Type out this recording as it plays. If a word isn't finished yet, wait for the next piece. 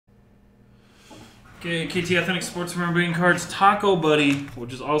Okay, KTAuthentics Sports Memorabilia Cards, Taco Buddy,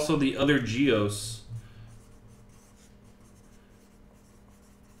 which is also the other Geos.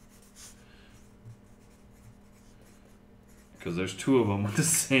 Because there's two of them with the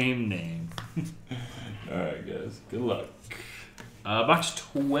same name. Alright, guys. Good luck. Box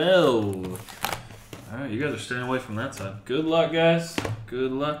 12. Alright, you guys are staying away from that side. Good luck, guys.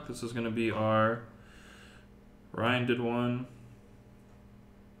 Good luck. This is going to be our... Ryan did 1.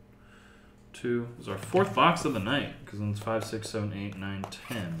 2. This is our 4th box of the night. Because then it's 5, 6, 7, 8, 9,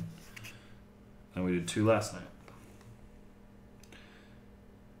 10. And we did 2 last night.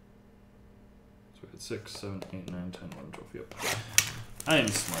 6, 7, 8, 9, 10, 11, 12. Yep. I am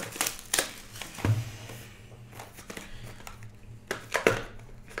smart.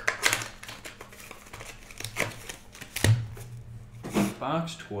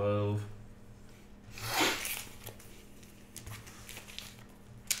 Box 12.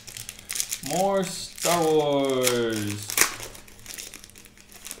 More Star Wars.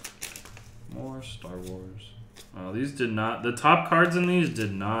 More Star Wars. Oh, these did not. The top cards in these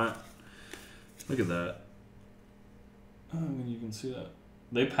did not. Look at that. Oh, I mean, you can see that.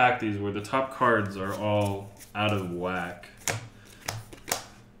 They pack these where the top cards are all out of whack.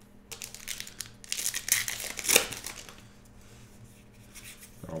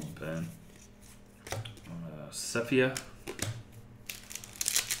 They're all bent. Sepia.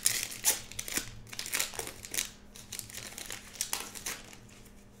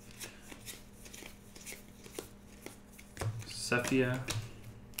 Sepia.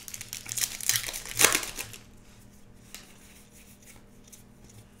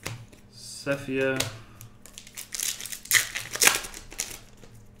 Sepia.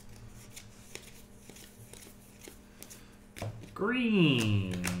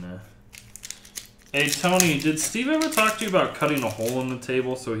 Green. Hey Tony, did Steve ever talk to you about cutting a hole in the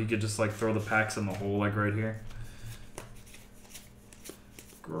table so he could just like throw the packs in the hole like right here?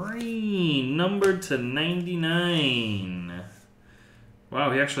 Green, numbered to 99.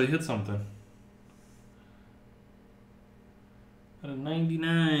 Wow, he actually hit something. Out of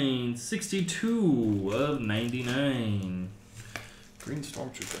 99, 62 of 99. Green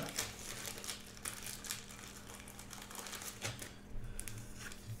Stormtrooper.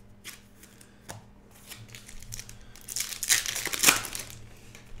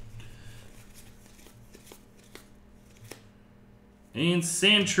 And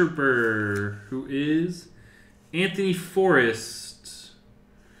Sand Trooper, who is Anthony Forrest.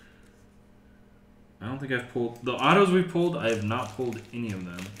 I don't think I've pulled... The autos we pulled, I have not pulled any of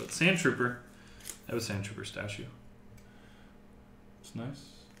them. But Sand Trooper, I have a Sand Trooper statue. It's nice.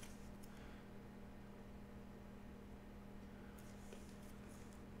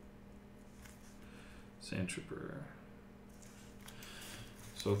 Sand Trooper.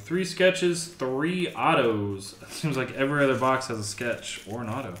 So 3 sketches, 3 autos. It seems like every other box has a sketch or an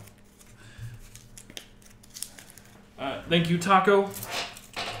auto. Thank you, Taco.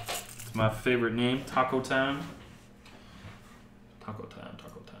 It's my favorite name, Taco Time. Taco Time,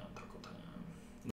 Taco